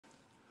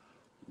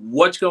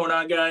What's going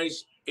on,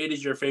 guys? It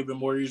is your favorite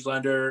mortgage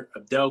lender,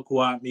 Abdel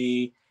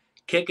Kouatmi,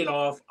 kicking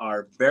off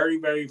our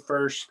very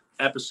first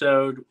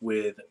episode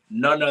with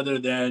none other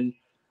than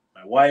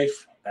my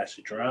wife,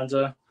 Ashley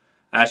Jironza.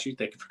 Ashley,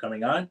 thank you for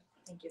coming on.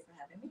 Thank you for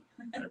having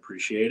me. I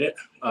appreciate it.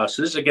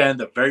 So this is, again,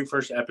 the very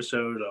first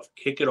episode of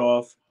Kick It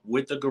Off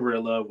with the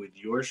Gorilla, with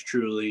yours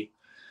truly.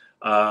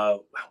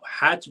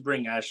 Had to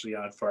bring Ashley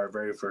on for our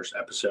very first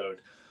episode.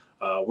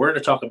 We're going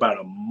to talk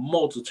about a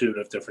multitude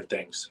of different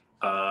things.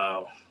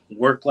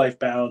 Work-life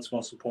balance,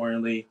 most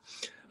importantly,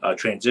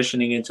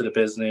 transitioning into the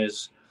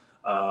business,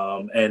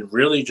 and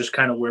really just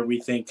kind of where we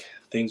think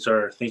things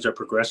are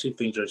progressing,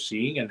 things are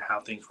seeing, and how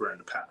things were in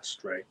the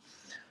past, right?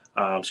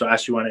 So,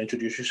 Ashley, you want to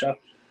introduce yourself?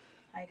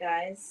 Hi,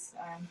 guys.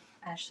 I'm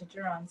Ashley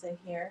Jironza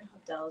here,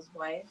 Abdel's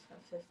wife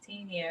of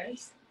 15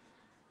 years.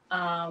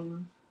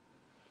 Um,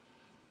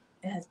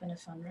 it has been a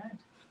fun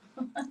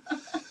ride.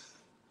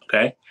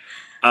 Okay.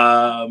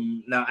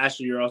 Now,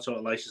 Ashley, you're also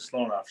a licensed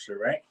loan officer,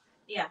 right?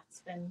 Yeah,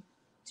 it's been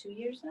 2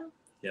 years now,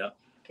 Yeah,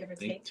 give or I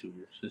think take. 2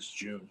 years. It's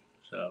June,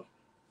 so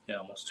yeah,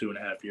 almost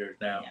 2.5 years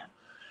now.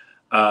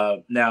 Yeah.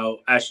 Now,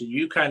 Ashley,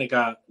 you kind of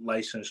got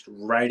licensed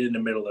right in the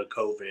middle of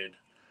COVID,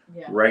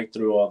 Yeah. right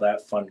through all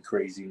that fun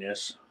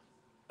craziness.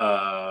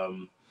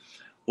 Um,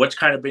 what's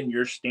kind of been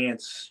your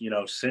stance,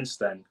 since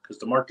then? Because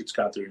the market's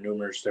gone through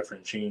numerous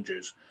different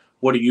changes.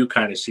 What are you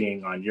kind of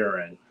seeing on your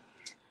end?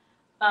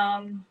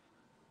 Um,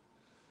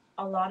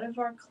 a lot of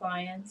our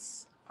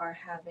clients are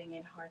having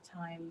a hard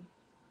time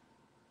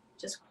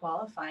just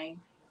qualifying.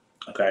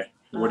 Okay.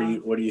 Um,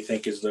 What do you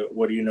think is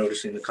what are you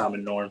noticing the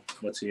common norm?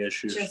 What's the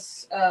issues?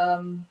 just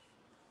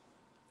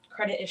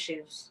credit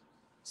issues,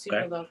 super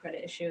Okay. low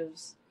credit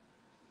issues.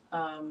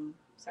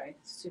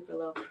 Super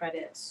low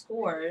credit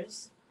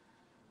scores,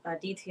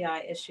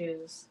 DTI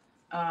issues.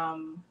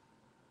 Um,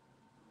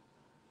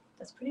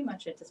 that's pretty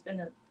much it. That's been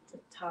the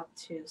top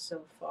two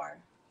so far.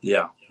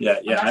 Yeah. Yeah.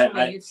 I'm Yeah. not sure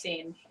what you've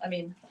seen. I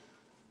mean,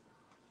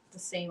 the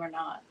same or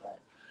not, but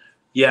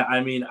Yeah.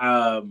 I mean,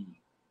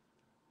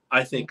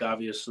 I think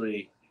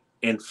obviously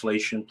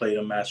inflation played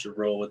a massive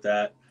role with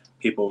that.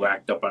 People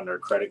racked up on their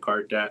credit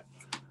card debt.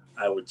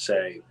 I would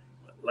say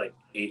like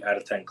 8 out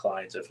of 10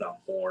 clients, if not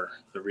more,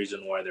 the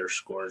reason why their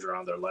scores are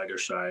on their lighter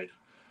side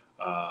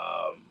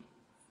um,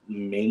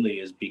 mainly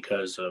is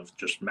because of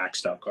just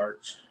maxed out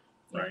cards,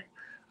 yeah, right?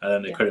 And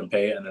then they yeah. couldn't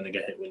pay it, and then they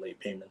get hit with late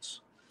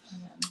payments.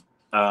 And then scores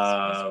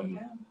go Um,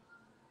 down.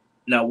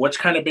 now, what's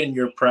kind of been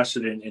your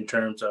precedent in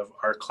terms of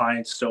our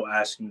clients still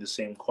asking the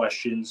same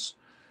questions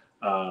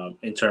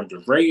in terms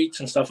of rates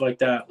and stuff like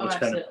that? Oh, What's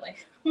kind of, absolutely.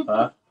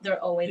 huh?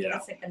 They're always Yeah,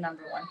 that's like the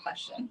number one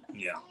question.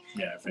 yeah,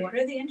 yeah. I What figured.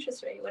 are the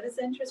interest rate? What is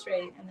the interest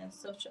rate? And then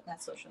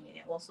not social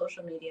media. Well,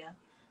 social media,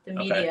 the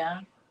Okay.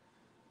 media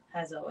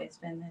has always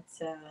been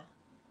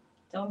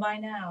don't buy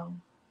now.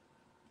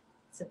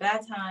 It's a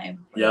bad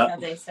time. Whatever Yeah,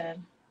 have they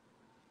said,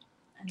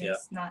 and yeah,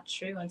 it's not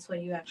true until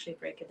you actually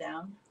break it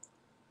down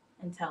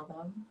and tell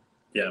them.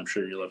 yeah. I'm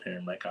sure you love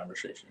hearing my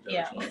conversations every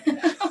Yeah, single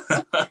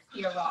day.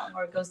 you're wrong,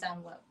 or it goes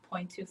down what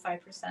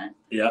 0.25%.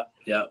 Yeah,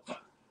 yeah.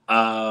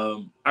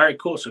 All right,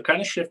 cool. So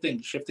kind of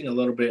shifting a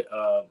little bit,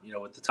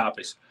 with the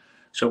topics.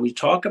 So we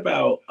talk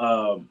about,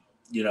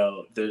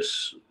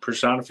 this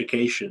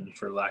personification,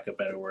 for lack of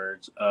better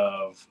words,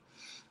 of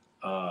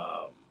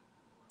um,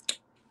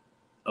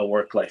 a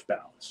work-life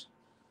balance,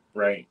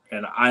 right?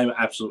 And I'm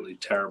absolutely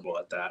terrible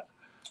at that.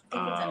 I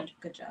think you've done Um,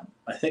 a good job.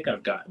 I think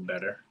I've gotten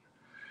better.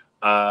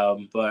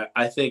 But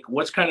I think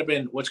what's kind of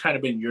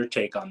been your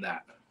take on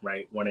that,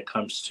 right? When it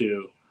comes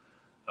to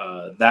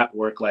that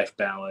work-life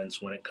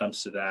balance, when it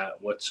comes to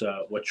that, what's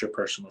your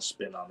personal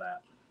spin on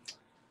that?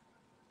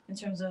 In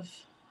terms of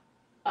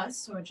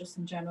us, or just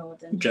in general In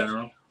within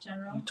general, you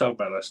general. talk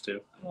about us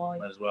too, Well,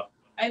 might as well.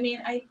 I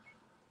mean, I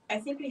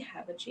think we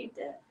have achieved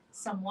it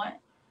somewhat.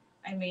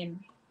 I mean,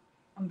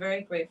 I'm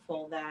very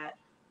grateful that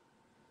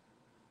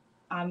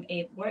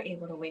we're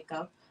able to wake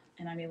up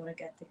and I'm able to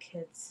get the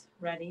kids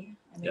ready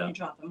and Yeah, maybe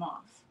drop them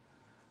off.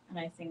 And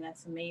I think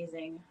that's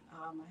amazing.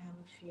 I have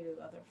a few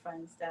other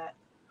friends that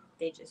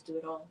they just do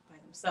it all by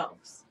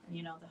themselves. And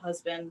the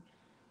husband,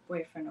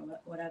 boyfriend, or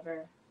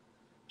whatever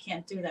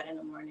can't do that in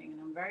the morning.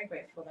 And I'm very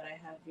grateful that I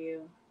have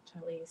you to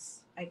at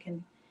least I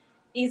can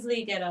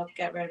easily get up,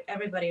 get ready,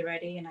 everybody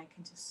ready, and I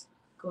can just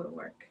go to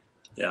work.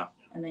 yeah.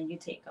 And then you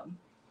take them,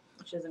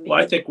 which is Well,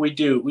 I amazing. think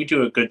we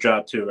do a good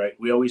job too, right?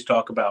 We always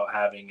talk about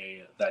having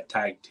a that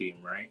tag team,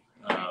 right?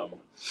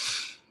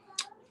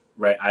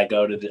 Right. I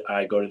go to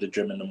the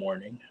gym in the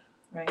morning.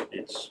 Right.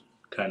 It's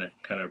kind of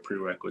a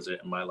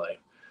prerequisite in my life.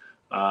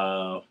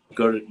 Go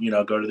to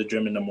the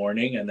gym in the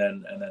morning, and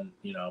then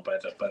by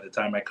the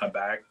time I come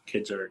back,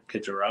 kids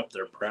are up,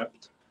 they're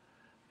prepped,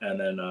 and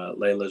then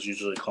Layla's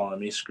usually calling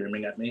me,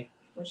 screaming at me,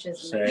 Which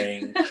is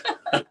amazing.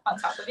 saying On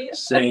top of you.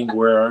 saying,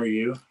 "Where are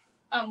you?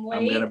 I'm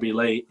I'm gonna late. be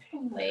late."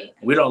 I'm late.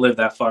 We don't live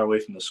that far away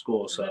from the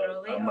school, so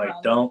Literally I'm like,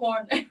 around the don't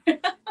corner.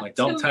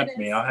 don't Two tempt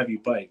me. minutes. I'll have you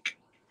bike.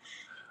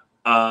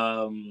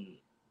 Um,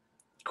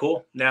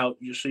 cool. Now,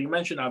 you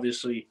mentioned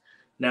obviously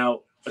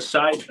now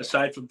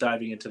aside from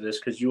diving into this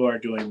because you are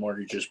doing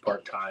mortgages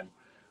part time.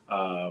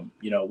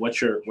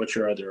 What's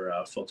your other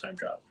full-time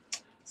job?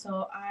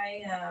 So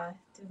I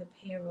do the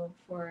payroll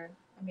for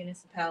a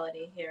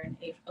municipality here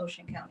in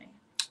Ocean County.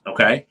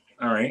 Okay,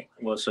 all right.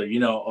 Well, so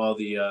all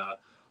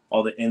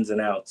the ins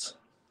and outs,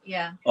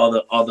 Yeah. all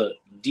the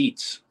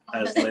deets,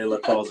 All as Layla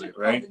the calls it,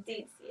 all right? the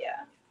deets.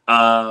 Yeah.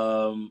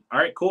 All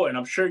right, cool. And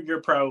I'm sure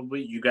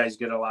you guys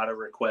get a lot of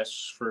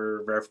requests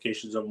for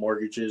verifications of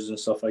mortgages and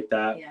stuff like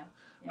that. Yeah.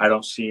 I Yeah.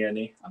 don't see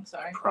any. I'm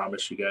sorry.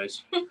 Promise you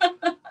guys.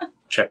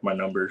 Check my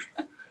numbers.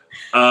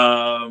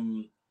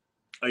 Um,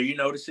 are you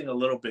noticing a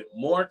little bit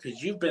more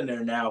because you've been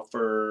there now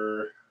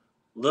for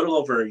a little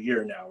over a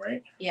year now,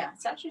 right? Yeah.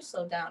 It's actually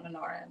slowed down on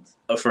our end.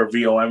 For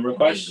VOM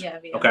requests. Yeah.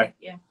 VO. Okay.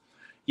 Yeah.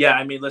 Yeah,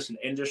 I mean, listen,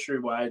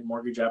 industry-wide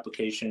mortgage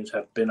applications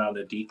have been on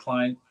a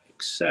decline,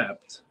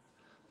 except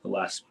the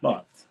last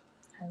month.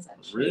 Has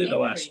actually Really, the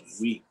last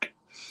increased. week,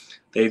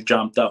 they've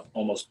jumped up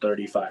almost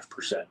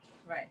 35%.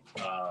 Right.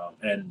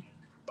 And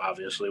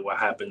obviously, what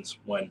happens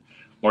when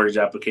mortgage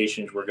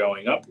applications were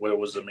going up? What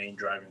was the main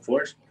driving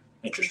force?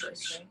 Interest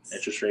rates.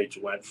 Interest rates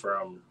went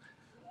from,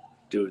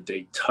 dude,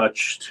 they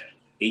touched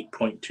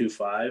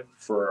 8.25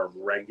 for a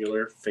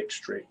regular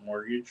fixed rate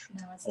mortgage,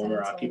 Now it's owner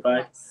down to like occupied.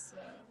 less.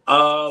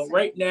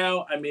 Right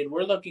now, I mean,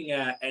 we're looking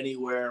at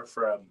anywhere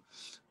from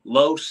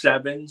low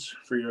sevens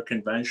for your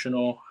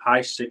conventional,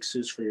 high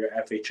sixes for your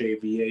FHA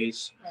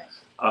VAs.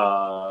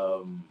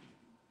 Right.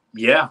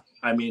 Yeah,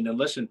 I mean, and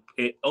listen,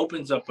 it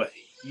opens up a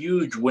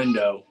huge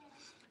window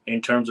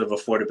in terms of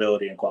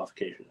affordability and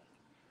qualification.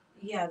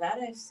 Yeah, that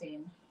I've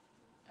seen.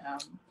 For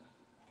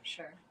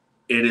sure.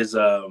 It is,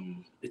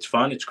 it's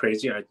fun, it's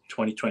crazy.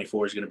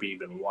 2024 is going to be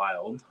even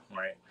wild,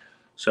 right?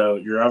 So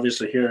you're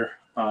obviously here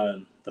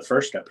on the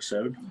first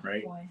episode,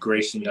 right? Boy.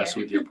 Gracing us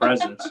Yeah. with your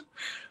presence.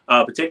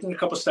 But taking a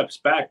couple steps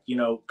back,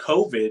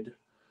 COVID,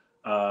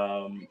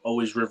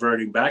 always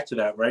reverting back to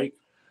that, right?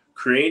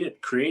 Created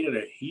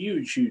a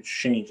huge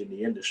change in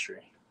the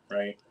industry,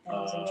 right? That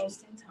was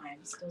interesting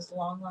times. Those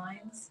long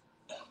lines.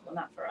 Well,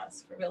 not for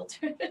us, for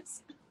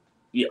realtors.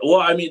 Yeah, well,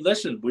 I mean,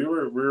 listen, we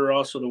were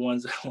also the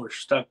ones that were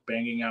stuck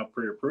banging out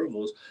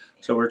pre-approvals.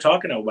 So we're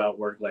talking about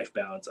work-life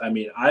balance. I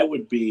mean,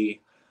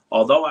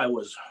 although I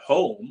was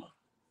home,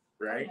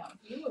 right? No,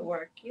 you would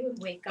work. You would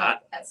wake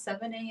up at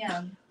 7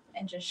 a.m.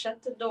 and just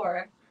shut the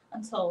door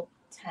until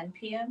 10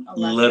 p.m.,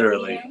 11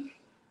 Literally,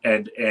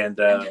 p.m.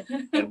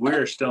 and we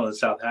were still in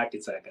South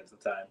Hackensack at the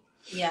time.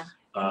 Yeah.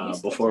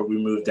 Before we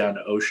moved down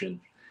to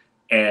Ocean,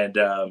 and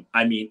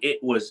I mean,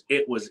 it was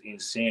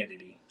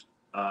insanity.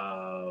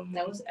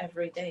 That was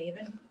every day,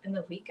 even in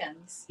the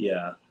weekends.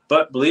 Yeah,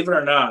 but believe it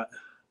or not,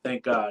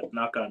 thank God,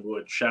 knock on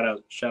wood. Shout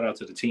out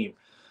to the team.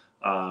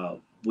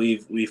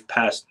 We've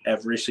passed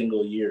every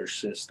single year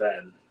since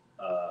then.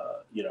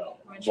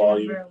 Weren't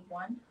volume. You number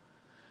one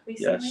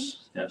recently?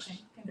 Yes. Okay,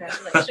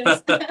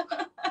 congratulations.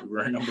 We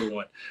were number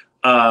one.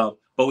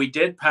 But we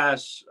did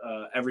pass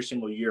every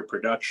single year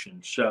production.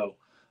 So,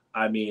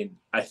 I mean,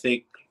 I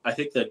think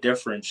the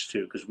difference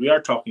too, because we are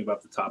talking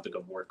about the topic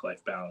of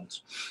work-life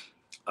balance.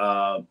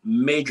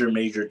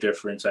 Major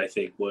difference I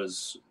think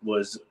was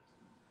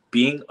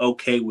being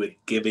okay with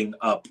giving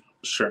up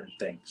certain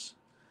things.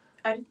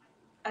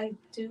 I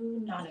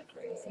do not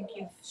agree. I think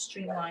you've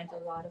streamlined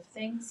a lot of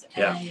things,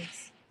 Yeah. and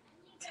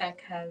tech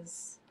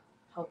has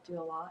helped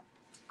you a lot.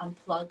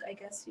 Unplug, I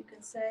guess you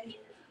could say.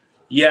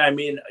 Yeah, I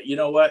mean, you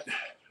know what?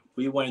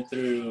 We went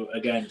through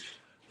again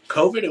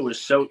COVID. It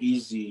was so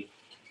easy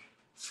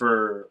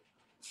for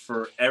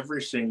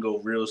every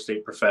single real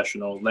estate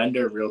professional,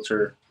 lender,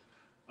 realtor,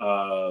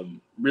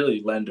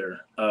 really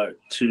lender,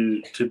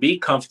 to be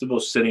comfortable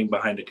sitting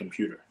behind a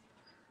computer,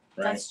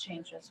 right? That's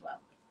changed as well.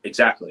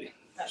 Exactly.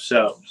 That's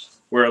So changed.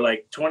 we're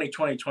like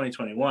 2020,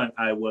 2021,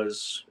 I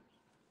was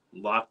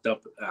locked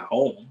up at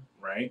home,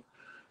 right?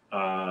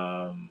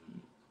 I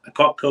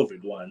caught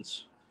COVID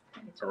once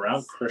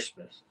around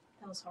Christmas.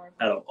 That was horrible.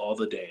 Out of all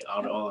the day,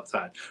 out of all the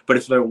time. But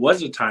if there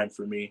was a time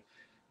for me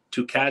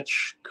to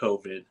catch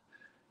COVID,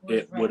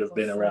 it would have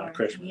been around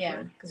Christmas.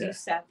 Yeah, because you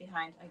sat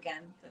behind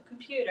again the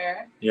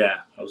computer.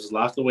 Yeah, I was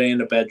locked away in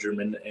the bedroom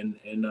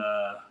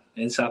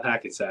in South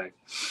Hackensack,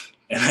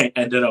 and I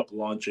ended up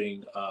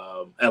launching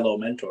LO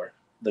Mentor,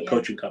 the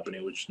coaching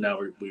company, which now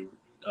we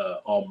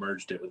all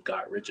merged it with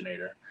Got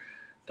Originator.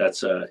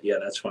 That's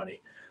that's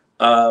funny.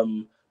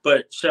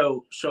 But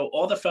so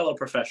all the fellow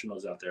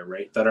professionals out there,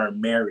 right, that are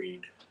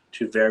married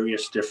to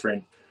various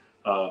different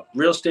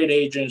real estate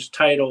agents,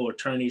 title,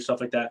 attorneys, stuff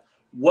like that.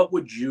 What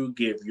would you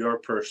give your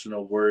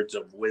personal words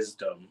of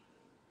wisdom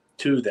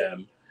to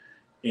them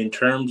in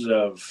terms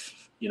of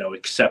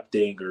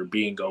accepting or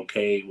being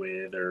okay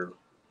with or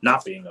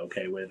not being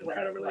okay with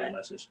how to relay a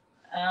message?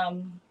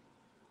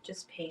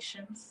 Just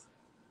patience,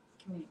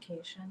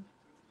 communication.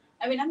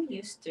 I mean, I'm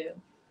used to.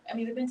 I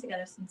mean, we've been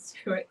together since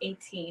we were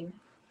 18.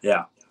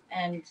 Yeah.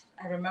 And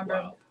I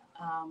remember,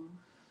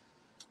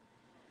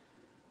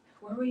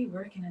 where were you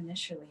working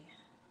initially?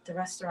 The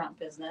restaurant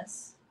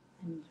business,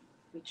 and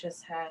we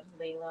just had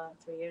Layla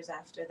 3 years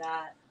after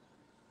that.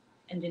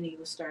 And then you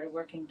started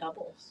working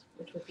doubles,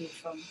 which would be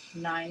from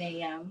 9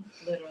 a.m.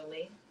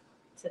 literally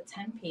to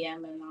 10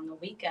 p.m. and on the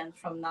weekend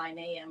from 9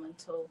 a.m.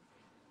 until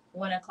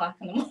 1 o'clock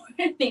in the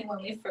morning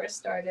when we first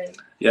started.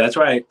 Yeah, that's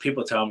why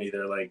people tell me,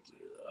 they're like,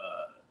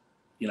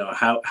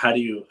 how do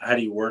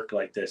you work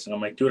like this? And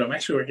I'm like, dude, I'm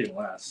actually working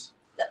less.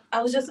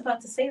 I was just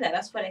about to say that.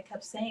 That's what I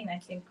kept saying. I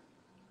think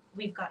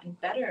we've gotten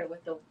better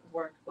with the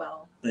work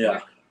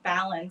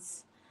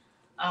balance,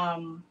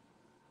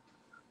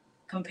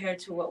 compared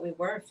to what we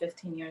were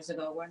 15 years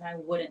ago when I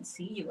wouldn't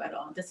see you at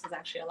all. This is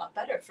actually a lot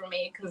better for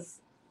me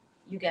because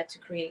you get to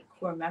create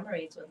core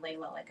memories with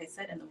Layla, like I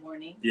said, in the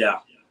morning. Yeah.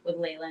 With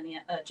Layla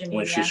and Jimmy.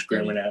 When she's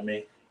screaming at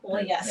me.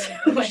 Well, yes.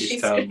 When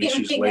she's telling me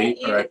she's late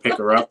or I pick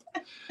her up.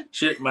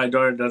 My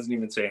daughter doesn't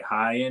even say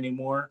hi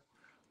anymore.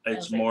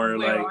 It's more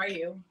where like, are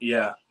you?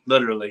 Yeah,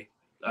 literally.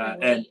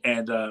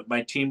 And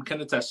my team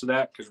can attest to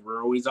that because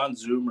we're always on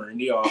Zoom or in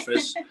the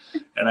office.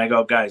 And I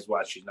go, guys,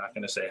 watch, she's not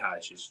going to say hi.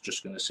 She's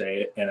just going to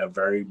say it in a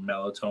very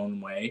melatonin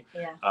way.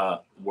 Yeah.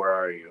 Where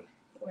are you?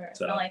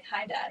 So, not like,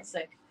 hi, Dad. It's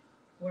like,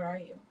 where are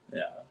you?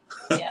 Yeah.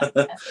 Yeah,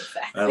 that's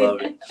exactly. I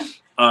love it.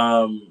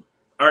 All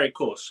right,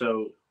 cool.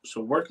 So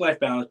work-life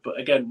balance. But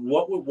again,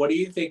 what do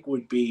you think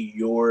would be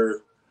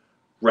your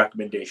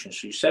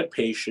recommendations? So you said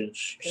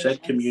patience. You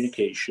said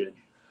communication.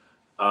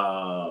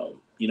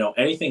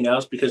 Anything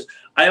else? Because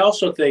I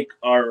also think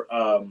our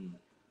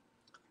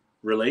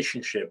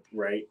relationship,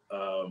 right,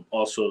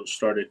 also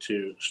started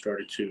to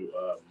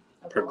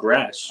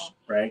progress,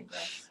 right?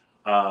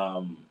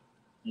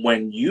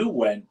 When you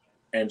went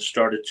and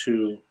started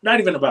to, not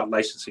even about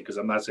licensing, because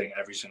I'm not saying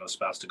every single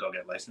spouse to go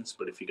get licensed,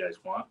 but if you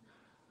guys want,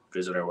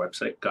 visit our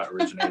website,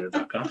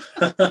 gotoriginator.com.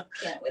 I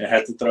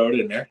had to throw it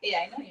in there. Yeah,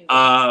 I know you.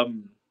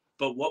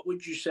 But what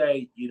would you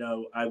say?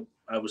 I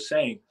was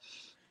saying,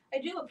 I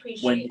do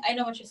appreciate. I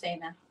know what you're saying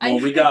now.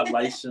 When we got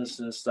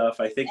licensed and stuff,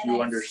 I think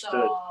you understood.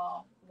 I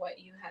saw what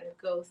you had to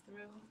go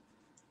through,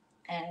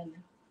 and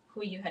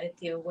who you had to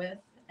deal with,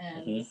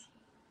 and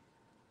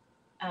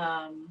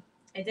I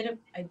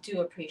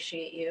do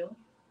appreciate you.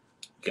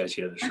 You guys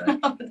hear this, right?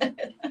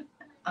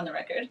 On the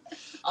record,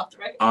 off the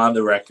record. On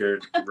the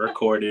record,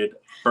 recorded,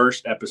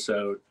 first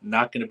episode.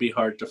 Not going to be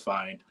hard to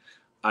find.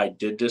 I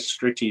did this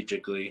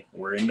strategically.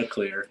 We're in the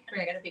clear.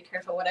 I got to be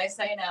careful what I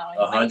say now.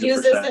 100%. I might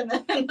use this in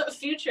the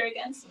future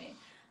against me.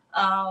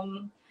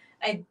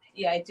 I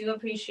do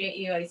appreciate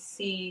you. I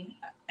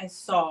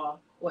saw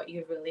what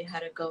you really had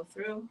to go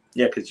through.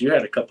 Yeah, because you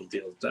had a couple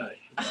deals die.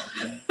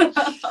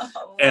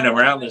 And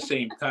around the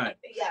same time.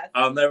 Yeah.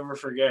 I'll never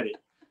forget it.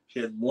 She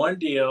had one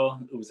deal.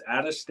 It was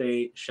out of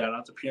state. Shout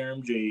out to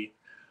PRMG.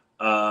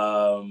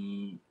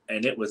 And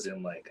it was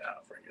in I don't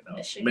forget,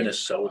 Michigan,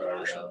 Minnesota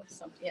Colorado, or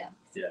something. Yeah.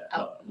 Yeah.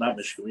 Not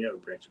Michigan. We have a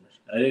branch in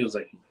Michigan. I think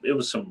it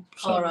was some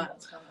Colorado.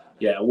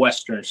 Yeah,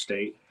 Western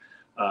state.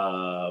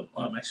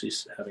 I'm actually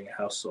having a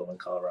house sold in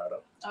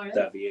Colorado. Oh, really?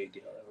 That VA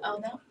deal.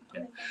 Oh, no.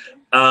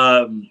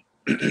 Yeah.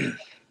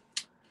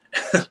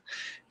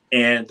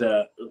 And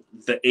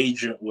the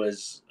agent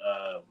was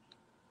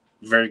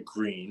very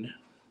green,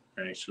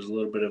 right? She was a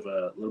little bit of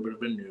a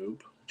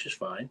noob, which is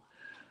fine.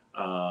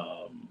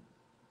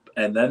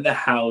 And then the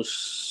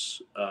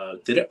house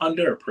did it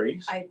under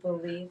appraise? I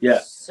believe. Yeah.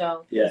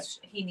 So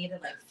he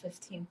needed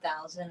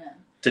 $15,000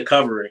 to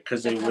cover it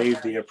because they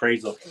waived the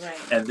appraisal. Right.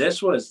 And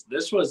this was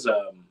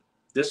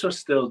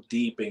still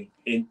deep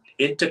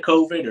into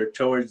COVID or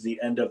towards the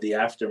end of the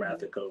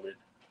aftermath of COVID.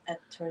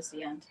 Towards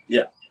the end.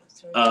 Yeah.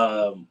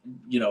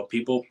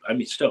 People. I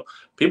mean, still,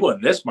 people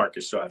in this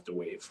market still have to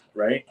waive,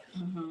 right?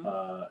 Mm-hmm.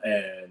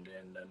 And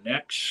in the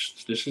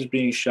next, this is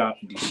being shot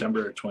in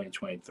December of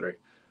 2023.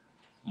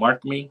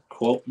 Mark me,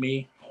 quote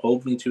me,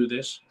 hold me to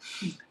this.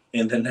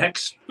 In the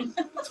next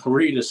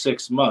 3 to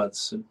 6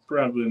 months, and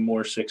probably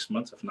more 6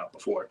 months, if not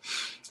before,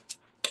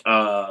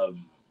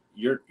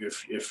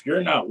 if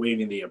you're not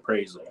waiving the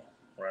appraisal,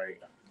 right,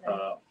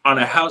 on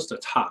a house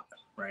that's hot,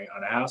 right,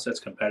 on a house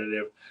that's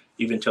competitive,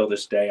 even till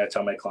this day, I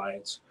tell my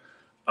clients,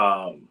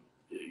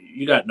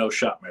 you got no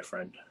shot, my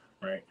friend,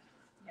 right?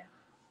 Yeah.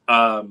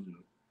 All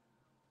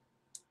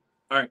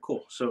right,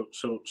 cool. So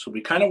we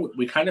kind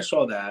of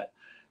saw that.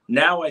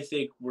 Now I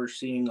think we're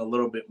seeing a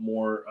little bit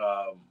more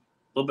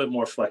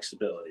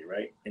flexibility,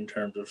 right? In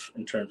terms of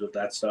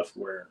that stuff,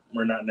 where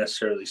we're not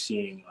necessarily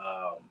seeing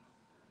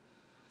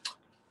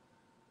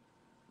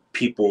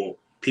people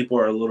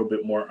are a little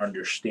bit more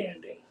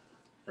understanding,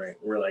 right?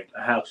 We're like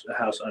a house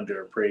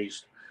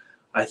underappraised.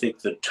 I think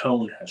the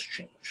tone has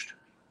changed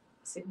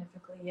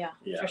significantly.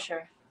 Yeah. For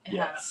sure, it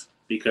has.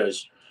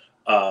 Because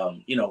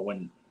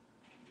when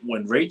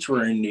rates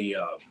were in the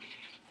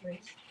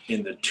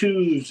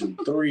 2s and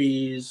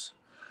 3s,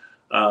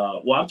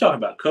 I'm talking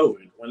about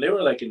COVID. When they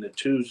were in the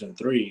 2s and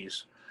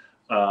 3s,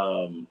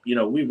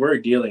 we were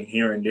dealing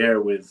here and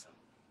there with.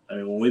 I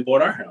mean, when we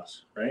bought our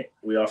house, right,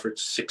 we offered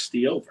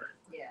 60 over.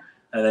 Yeah.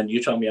 And then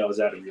you told me I was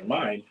out of your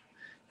mind,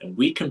 and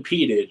we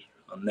competed.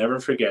 I'll never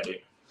forget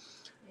it.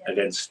 Yeah.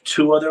 Against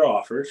 2 other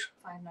offers.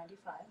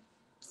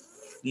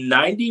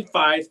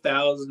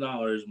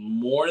 $95,000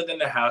 more than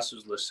the house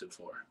was listed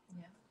for.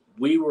 Yeah.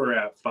 We were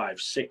at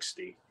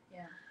 $560.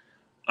 Yeah.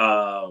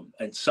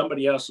 And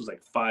somebody else was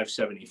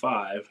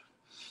 $575.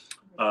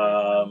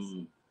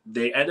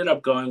 They ended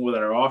up going with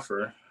our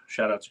offer.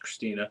 Shout out to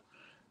Christina,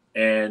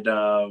 and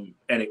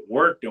it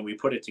worked, and we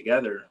put it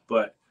together.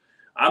 But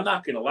I'm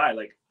not gonna lie,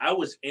 like I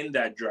was in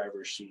that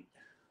driver's seat,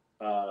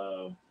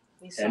 and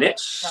it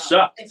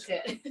sucked.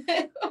 It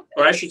did.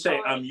 Or I should say,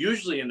 I'm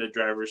usually in the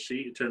driver's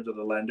seat in terms of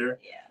the lender.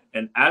 Yeah.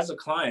 And as a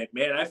client,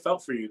 man, I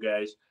felt for you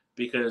guys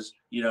because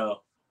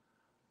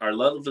our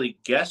lovely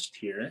guest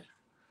here.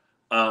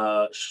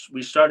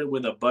 We started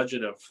with a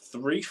budget of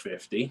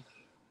 $350,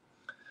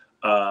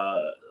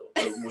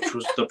 which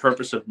was the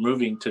purpose of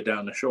moving to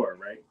down the shore,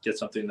 right? Get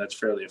something that's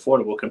fairly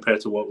affordable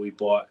compared to what we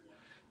bought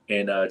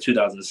in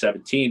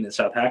 2017 in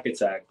South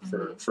Hackensack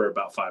for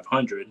about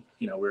 $500.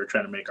 We were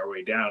trying to make our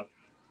way down,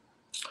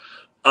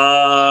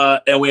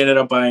 and we ended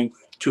up buying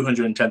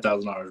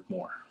 $210,000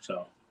 more.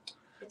 So,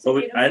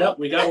 but I know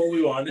we got what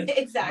we wanted.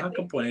 Exactly. I'm not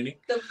complaining.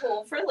 The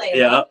pool for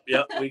Layla.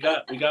 Yeah, we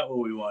got what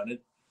we wanted.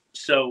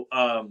 So,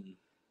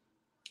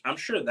 I'm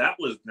sure that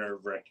was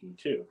nerve-wracking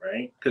too,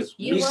 right? Because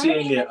you weren't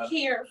even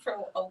here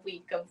for a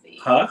week of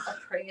the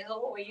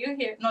appraisal. Were you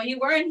here? No, you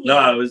weren't here. No,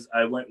 I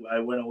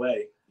went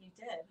away. You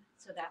did.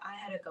 So that I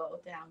had to go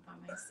down by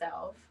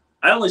myself.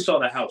 I only saw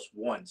the house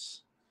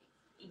once.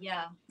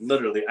 Yeah.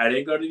 Literally, I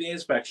didn't go to the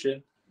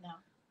inspection. No.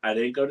 I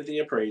didn't go to the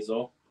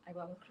appraisal. I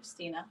went with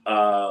Christina.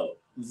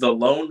 The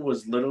loan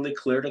was literally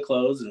clear to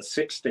close in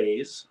 6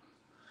 days.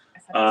 I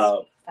thought it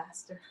was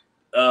faster.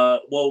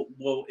 Well,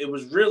 it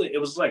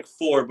was like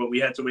 4, but we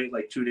had to wait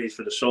like 2 days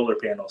for the solar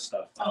panel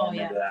stuff. Oh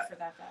yeah, I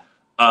forgot that.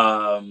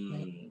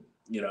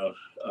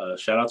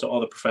 Shout out to all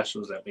the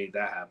professionals that made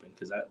that happen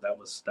because that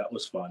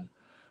was fun.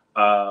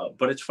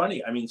 But it's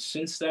funny. I mean,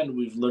 since then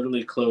we've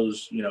literally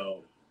closed,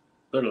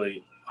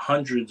 literally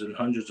hundreds and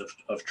hundreds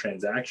of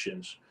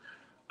transactions.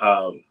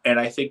 And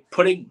I think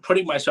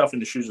putting myself in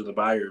the shoes of the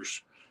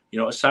buyers,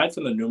 aside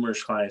from the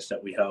numerous clients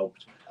that we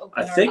helped.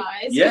 I think,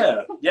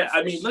 yeah.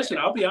 I mean, listen,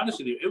 I'll be honest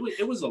with you.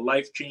 It was a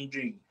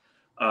life-changing,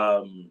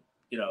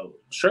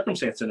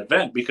 circumstance and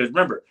event because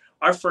remember,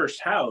 our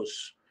first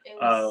house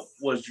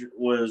was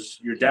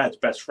your dad's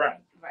best friend,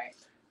 right?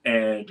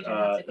 And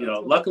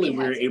luckily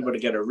we were able to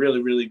get a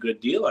really, really good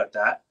deal at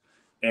that,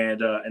 and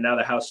now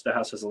the house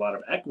has a lot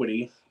of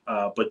equity.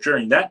 But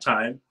during that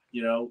time,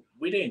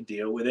 we didn't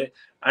deal with it.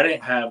 I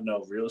didn't have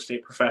no real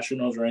estate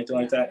professionals or anything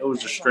like that. It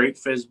was a straight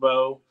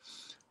FSBO.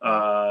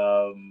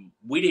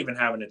 We didn't even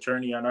have an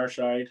attorney on our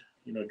side.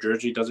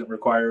 Jersey doesn't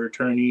require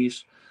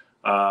attorneys.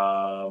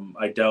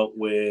 I dealt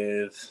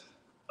with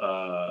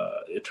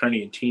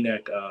attorney in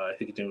Teaneck. I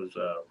think his name was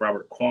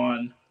Robert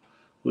Kwan,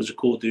 who was a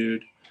cool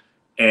dude.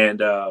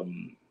 And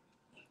and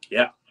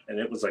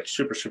it was like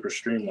super, super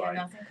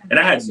streamlined. And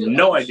I had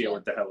no idea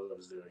what the hell I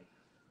was doing.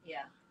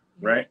 Yeah.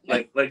 Right?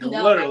 Like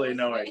literally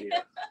no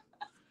idea.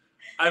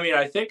 I mean,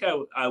 I think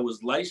I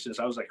was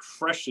licensed. I was like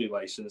freshly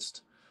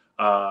licensed.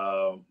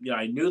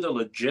 I knew the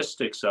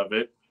logistics of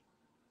it,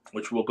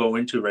 which we'll go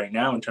into right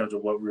now in terms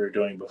of what we were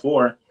doing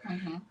before.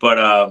 Mm-hmm. But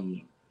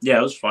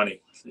it was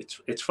funny.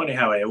 It's funny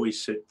how I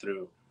always sit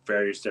through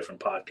various different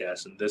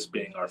podcasts, and this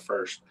being our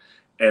first,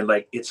 and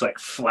it's like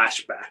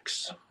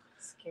flashbacks,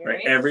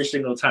 right? Every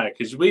single time,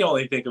 because we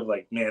only think of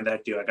like, man,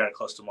 that deal I got to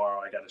close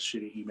tomorrow. I got a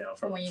shitty email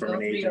from an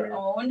agent. Your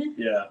own.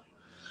 Yeah.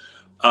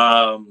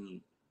 So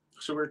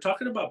we were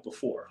talking about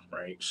before,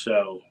 right?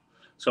 So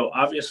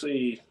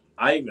obviously,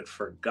 I even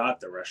forgot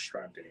the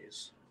restaurant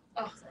days.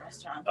 Oh, the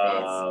restaurant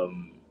days.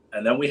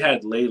 And then we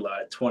had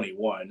Layla at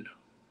 21,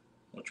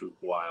 which was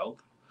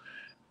wild.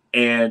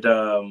 And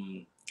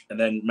then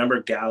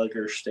remember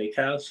Gallagher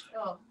Steakhouse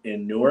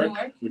in Newark,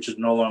 which is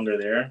no longer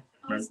there.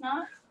 Oh, it's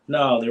not?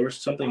 No, there was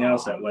something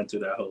else that went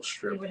through that whole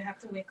strip. You would have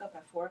to wake up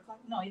at 4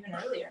 o'clock? No, even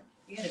earlier.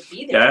 You had to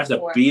be there. Yeah, I have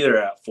to be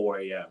there at 4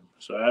 a.m.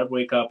 So I'd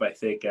wake up, I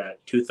think,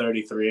 at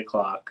 2:30, 3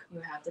 o'clock.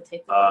 You have to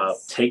take the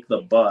bus. Take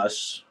the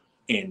bus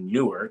in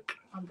Newark.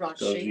 On Broad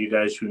Those Street. of you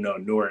guys who know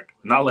Newark,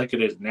 not like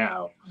it is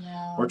now.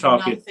 No, we're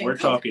talking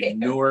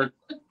Newark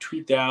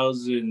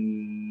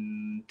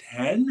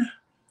 2010.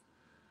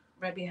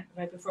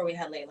 Right before we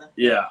had Layla.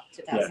 Yeah.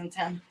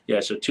 2010.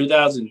 Yeah, so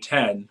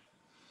 2010,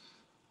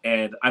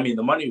 and I mean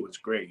the money was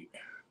great.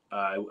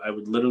 I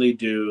would literally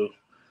do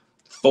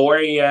 4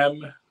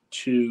 a.m.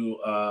 to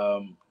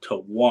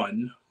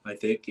 1, I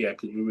think. Yeah,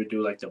 because we would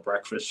do like the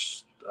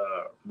breakfast,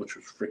 which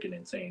was freaking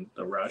insane.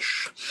 The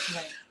rush.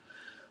 Right.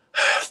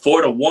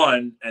 4 to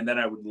 1, and then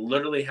I would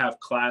literally have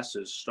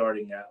classes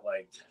starting at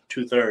like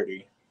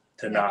 2:30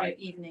 to 9.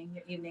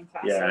 Your evening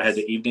classes. Yeah, I had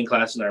the evening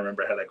classes, and I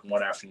remember I had like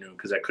one afternoon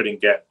because I couldn't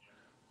get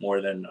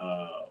more than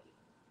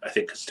I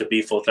think because to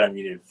be full time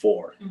you needed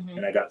 4,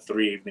 and I got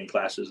 3 evening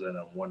classes and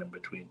then 1 in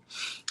between,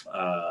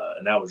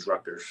 and that was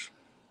Rutgers,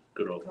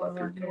 good old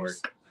Rutgers,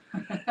 Newark.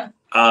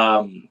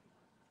 And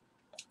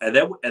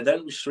then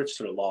we switched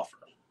to the law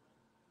firm.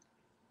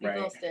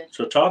 Right.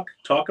 So talk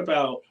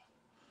about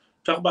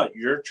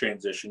your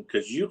transition,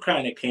 because you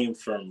kind of came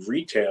from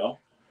retail.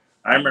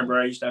 I remember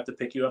I used to have to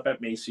pick you up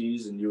at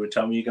Macy's, and you would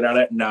tell me you got out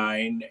at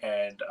 9,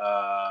 and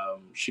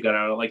she got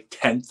out at like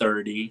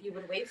 10:30. You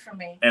would wait for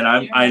me. And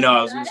I know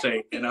I was gonna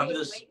say, and I'm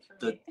just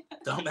the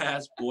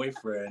dumbass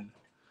boyfriend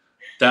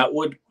that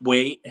would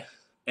wait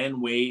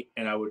and wait,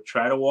 and I would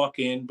try to walk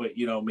in, but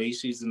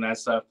Macy's and that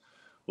stuff.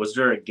 Was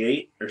there a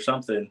gate or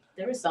something?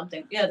 There was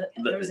something. Yeah,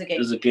 there was a gate.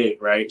 There's a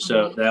gate, right?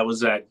 So that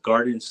was at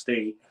Garden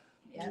State.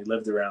 Yeah. We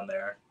lived around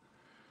there.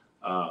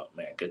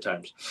 Man, good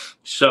times.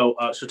 So,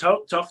 so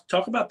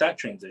talk about that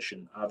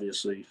transition.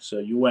 Obviously, so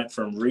you went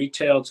from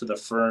retail to the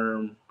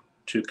firm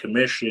to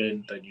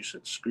commission. Then you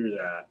said screw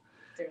that,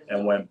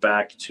 and went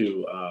back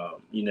to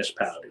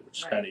municipality, which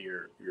is kind of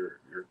your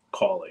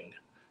calling,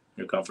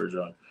 your comfort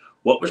zone.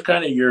 What was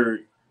kind of your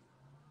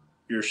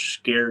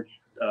scared,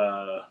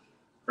 or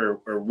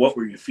what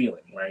were you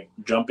feeling? Right,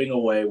 jumping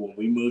away when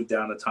we moved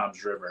down to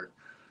Tom's River,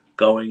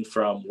 going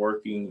from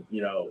working,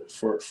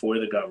 for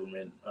the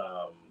government.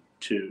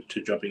 To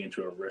jumping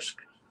into a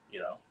risk,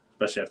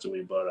 especially after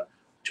we bought a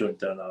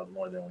 $200,000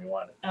 more than we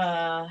wanted.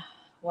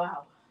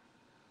 Wow.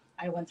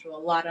 I went through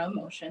a lot of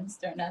emotions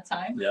during that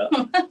time. Yeah.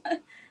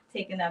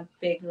 Taking that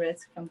big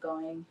risk from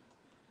going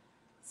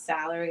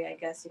salary, I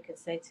guess you could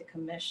say, to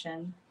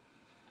commission.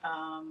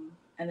 And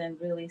then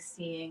really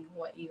seeing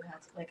what you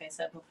had to, like I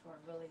said before,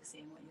 really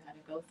seeing what you had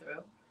to go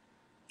through.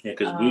 Yeah,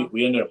 because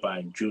we ended up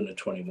buying June of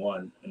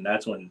 21, and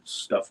that's when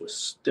stuff was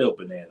still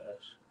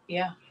bananas.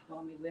 Yeah. Well,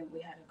 I mean,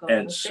 we had to go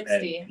and, with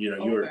 60 and you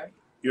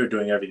were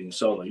doing everything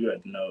solo.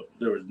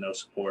 There was no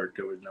support,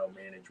 there was no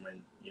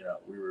management.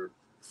 We were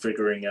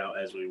figuring out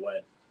as we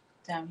went.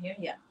 Down here,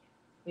 yeah,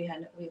 we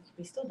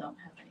still don't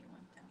have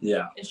anyone down here.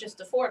 Yeah, it's just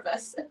the four of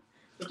us.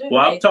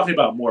 Well, I'm talking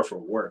about more for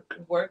work.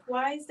 Work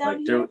wise,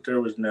 down here, there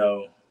was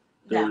no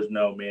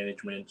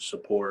management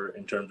support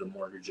in terms of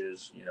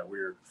mortgages. We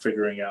were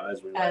figuring out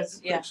as we went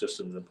and putting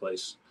systems in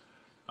place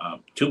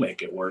to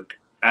make it work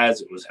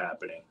as it was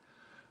happening.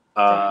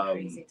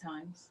 Crazy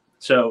times.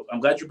 So I'm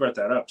glad you brought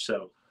that up.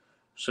 So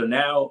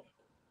now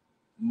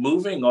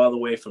moving all the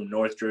way from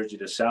North Jersey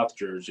to South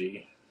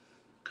Jersey,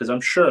 because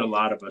I'm sure a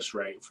lot of us,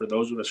 right, for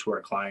those of us who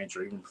are clients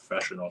or even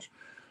professionals,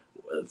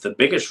 the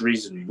biggest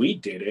reason we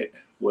did it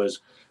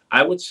was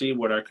I would see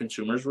what our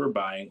consumers were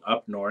buying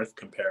up north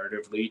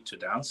comparatively to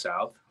down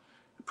south.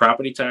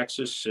 Property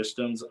taxes,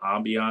 systems,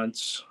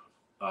 ambiance.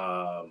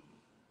 I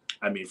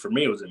mean, for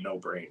me, it was a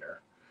no-brainer.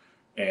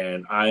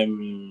 And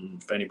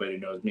if anybody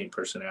knows me,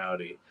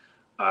 personality,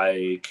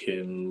 I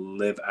can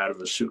live out of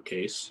a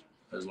suitcase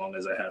as long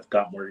as I have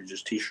Got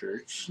Mortgages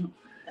t-shirts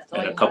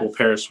and a couple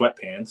pair of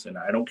sweatpants, and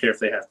I don't care if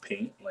they have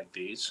paint like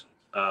these.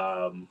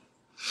 And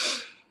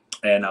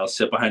I'll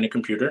sit behind a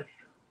computer,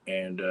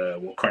 and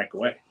we'll crank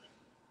away.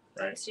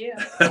 Right. That's you.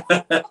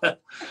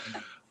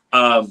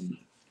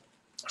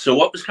 So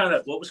what was kind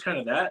of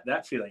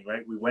that feeling,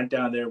 right? We went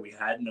down there, we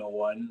had no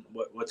one.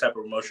 What type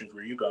of emotions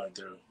were you going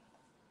through?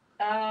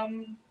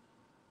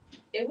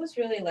 It was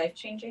really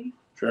life-changing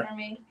for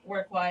me,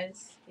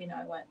 work-wise.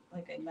 I went,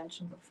 like I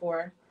mentioned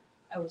before,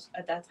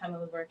 at that time I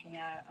was working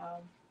at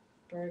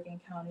Bergen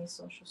County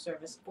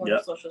Board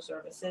of Social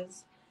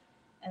Services,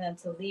 and then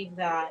to leave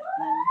that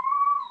and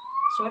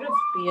sort of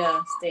be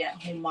a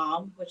stay-at-home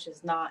mom, which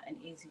is not an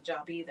easy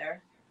job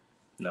either.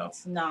 No,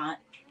 it's not.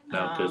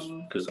 No,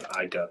 because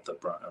I got the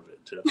brunt of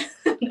it too.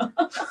 No,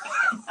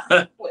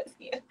 I'm with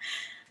you.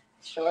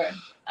 Sure.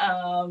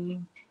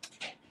 And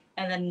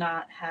then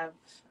not have,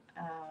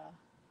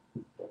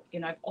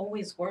 I've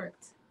always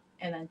worked,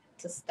 and then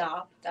to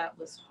stop, that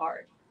was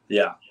hard.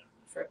 Yeah.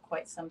 For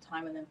quite some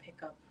time, and then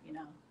pick up,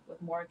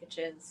 with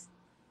mortgages,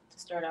 to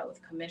start out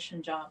with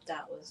commission job,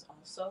 that was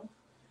also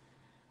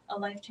a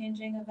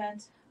life-changing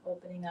event,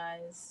 opening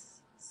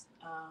eyes,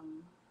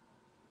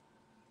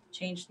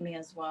 changed me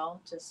as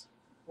well, just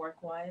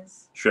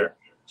work-wise. Sure.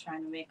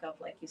 Trying to make up,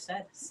 like you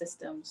said,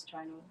 systems,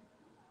 trying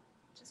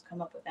to just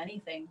come up with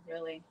anything,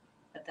 really,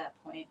 at that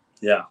point.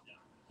 Yeah.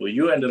 Well,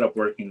 you ended up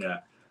working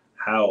at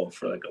Howell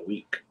for like a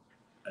week,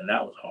 and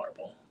that was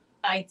horrible.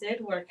 I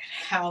did work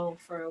at Howell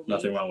for a week.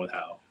 Nothing wrong with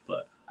Howell,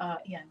 but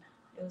yeah,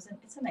 no,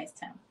 it's a nice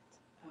town.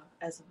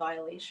 As a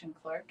violation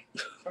clerk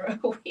for a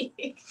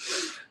week.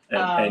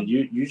 And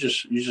you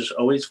just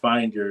always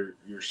find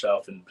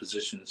yourself in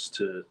positions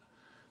to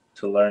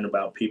learn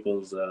about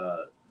people's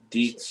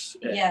deets.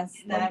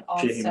 Yes, that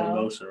also.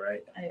 Mimosa,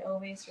 right? I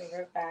always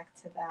revert back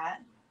to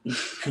that.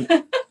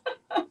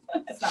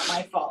 It's not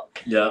my fault.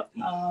 Yeah.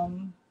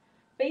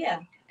 But yeah,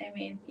 I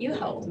mean, you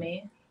helped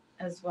me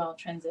as well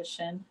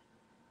transition.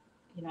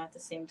 At the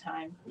same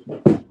time.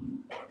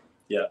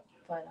 Yeah.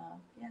 But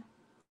yeah.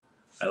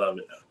 I love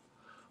it.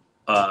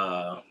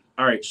 All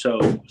right.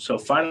 So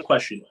final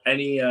question.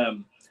 Any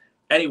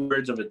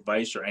words of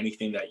advice or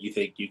anything that you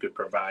think you could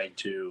provide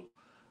to,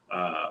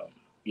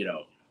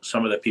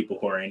 some of the people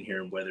who are in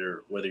here,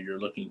 whether you're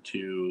looking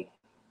to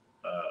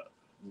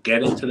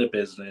get into the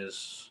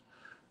business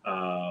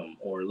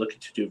or looking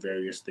to do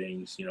various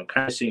things,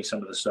 kind of seeing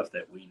some of the stuff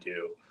that we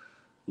do,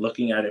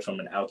 looking at it from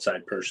an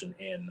outside person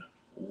in,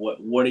 what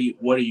do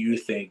you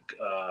think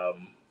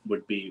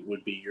would be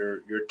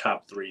your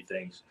top three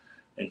things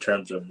in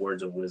terms of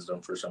words of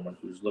wisdom for someone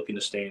who's looking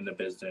to stay in the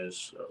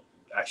business,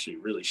 actually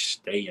really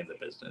stay in the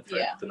business,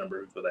 right? Yeah. The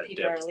number of people that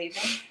are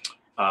leaving.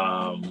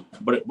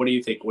 What do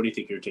you think? What do you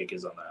think your take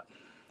is on that?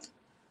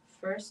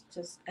 first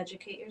just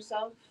educate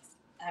yourself,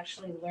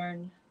 actually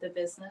learn the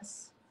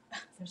business.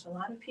 There's a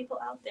lot of people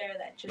out there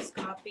that just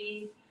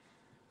copy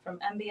from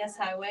MBS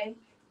Highway,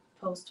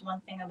 post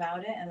one thing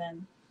about it, and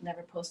then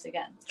never post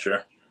again.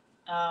 Sure.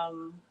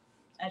 Um,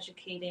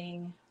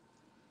 educating,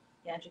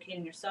 yeah,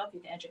 educating yourself.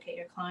 You can educate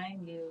your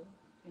client. You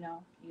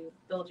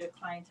build your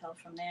clientele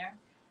from there.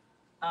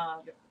 Uh,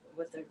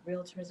 with the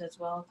realtors as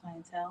well,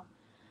 clientele.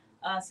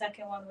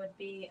 Second one would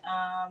be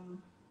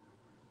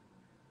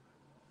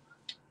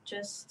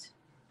just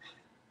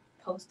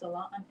post a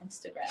lot on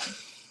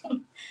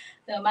Instagram.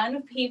 The amount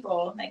of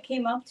people that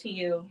came up to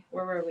you,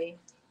 where were we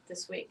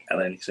this week?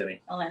 Atlantic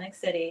City. Atlantic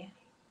City.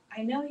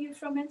 I know you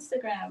from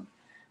Instagram.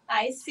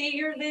 I see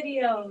your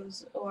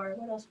videos. Or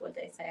what else would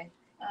they say?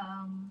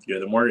 You're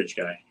the mortgage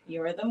guy.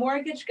 You're the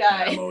mortgage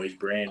guy. I'm always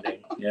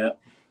branding. Yeah.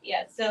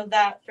 Yeah, so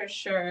that for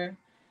sure.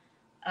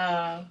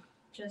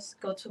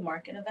 Just go to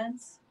market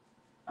events.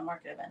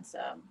 Market events.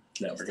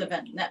 Just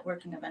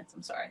networking events.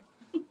 I'm sorry.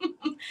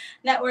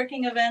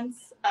 Networking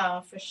events.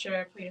 For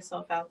sure. Put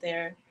yourself out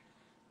there.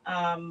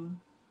 I think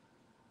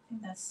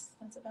that's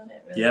about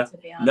it. Really, Yeah. to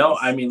be honest. No,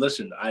 I mean,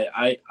 listen,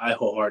 I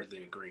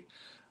wholeheartedly agree.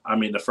 I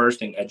mean, the first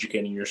thing,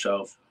 educating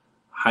yourself,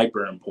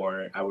 hyper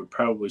important. I would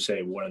probably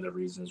say one of the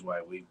reasons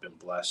why we've been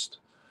blessed,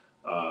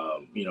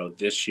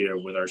 this year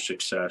with our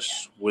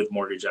success, with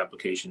mortgage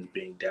applications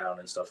being down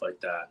and stuff like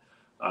that,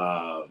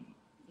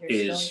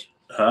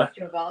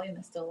 your volume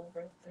is still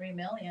over 3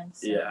 million.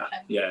 So yeah.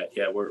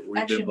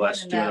 We've been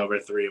blessed doing over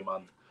 3 a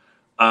month.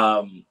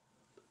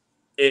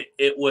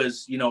 It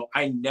was,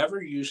 I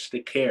never used to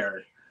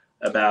care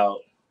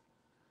about.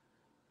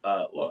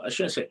 I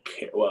shouldn't say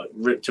care. Well,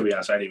 to be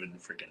honest, I didn't even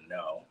freaking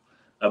know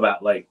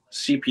about like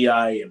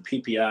CPI and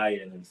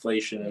PPI and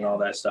inflation and all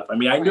that stuff. I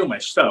mean, I knew my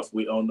stuff.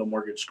 We owned the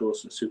mortgage school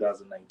since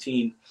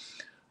 2019,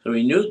 so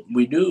we knew,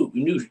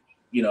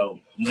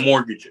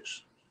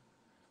 mortgages,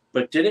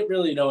 but didn't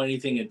really know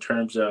anything in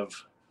terms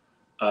of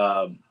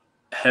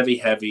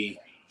heavy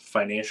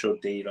financial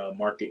data,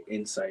 market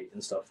insight,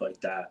 and stuff like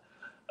that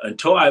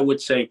until I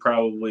would say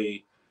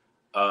probably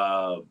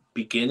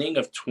beginning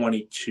of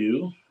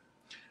 22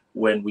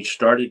 when we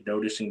started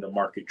noticing the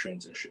market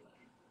transition,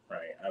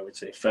 right? I would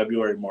say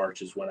February,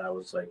 March is when I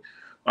was like,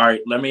 all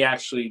right, let me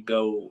actually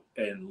go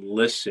and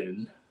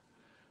listen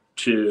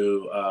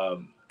to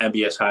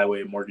MBS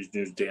Highway, Mortgage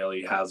News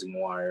Daily,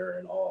 Housing Wire,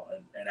 and all,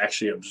 and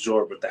actually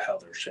absorb what the hell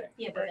they're saying.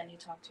 Yeah, but then you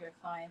talk to your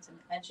clients and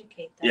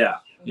educate them. Yeah.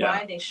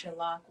 Why they should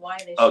lock, why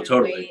they should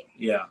wait.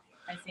 Yeah.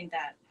 I think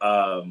that.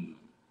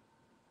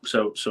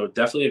 So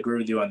definitely agree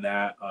with you on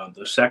that.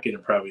 The second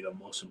and probably the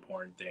most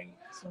important thing,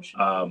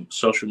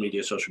 social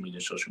media. Social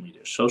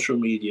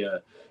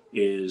media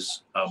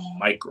is a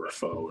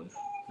microphone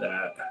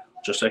that,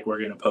 just like we're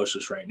going to post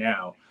this right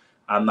now,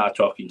 I'm not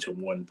talking to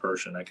one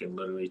person. I can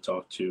literally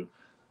talk to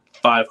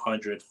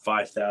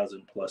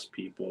 5,000 plus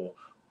people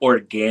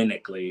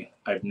organically.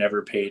 I've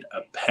never paid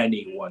a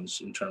penny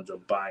once in terms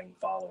of buying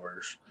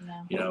followers,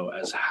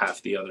 as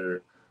half the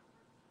other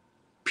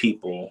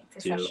people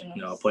do.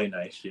 Play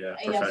nice. Yeah,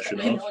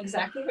 professionals. I know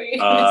exactly what you're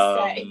going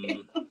to say.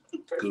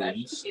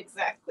 Goons.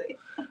 Exactly.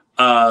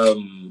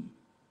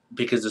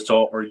 Because it's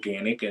all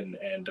organic and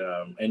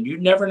you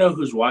never know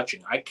who's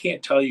watching. I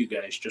can't tell you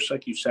guys, just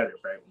like you said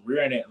it, right? We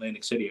were in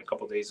Atlantic City a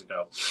couple days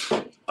ago.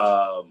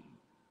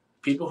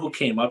 People who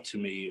came up to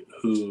me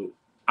who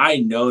I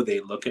know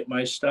they look at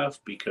my stuff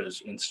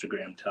because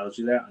Instagram tells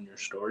you that on your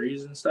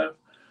stories and stuff.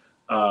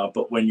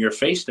 But when you're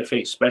face to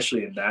face,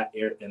 especially in that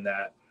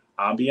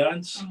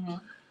ambiance,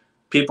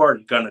 people are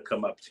gonna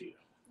come up to you,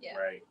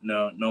 right?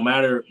 No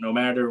matter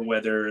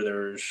whether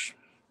there's,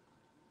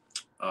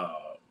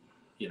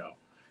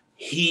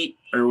 heat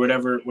or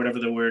whatever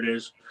the word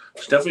is.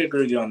 So definitely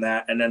agree with you on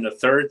that. And then the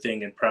third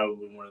thing, and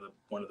probably one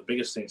of the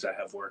biggest things I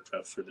have worked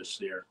on for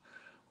this year,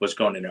 was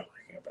going to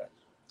networking events.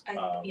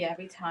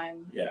 Every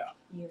time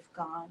you've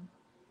gone,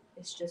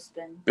 it's just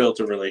been built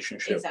a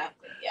relationship.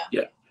 Exactly.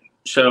 Yeah.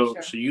 So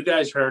you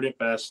guys heard it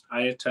best.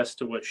 I attest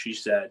to what she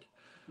said.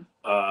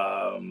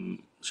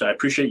 So I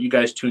appreciate you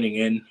guys tuning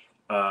in.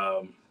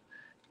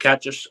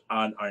 Catch us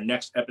on our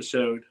next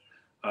episode.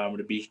 I'm going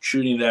to be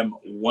shooting them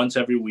once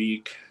every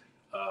week.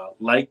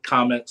 Like,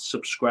 comment,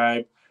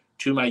 subscribe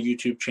to my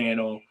YouTube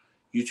channel,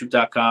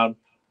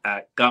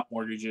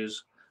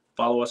 youtube.com/GotMortgages.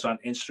 Follow us on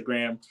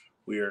Instagram.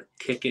 We are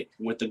Kick It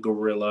with the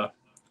Gorilla.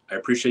 I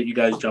appreciate you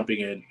guys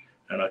jumping in,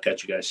 and I'll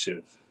catch you guys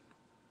soon.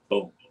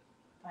 Boom.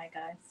 Bye,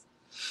 guys.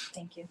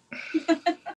 Thank you.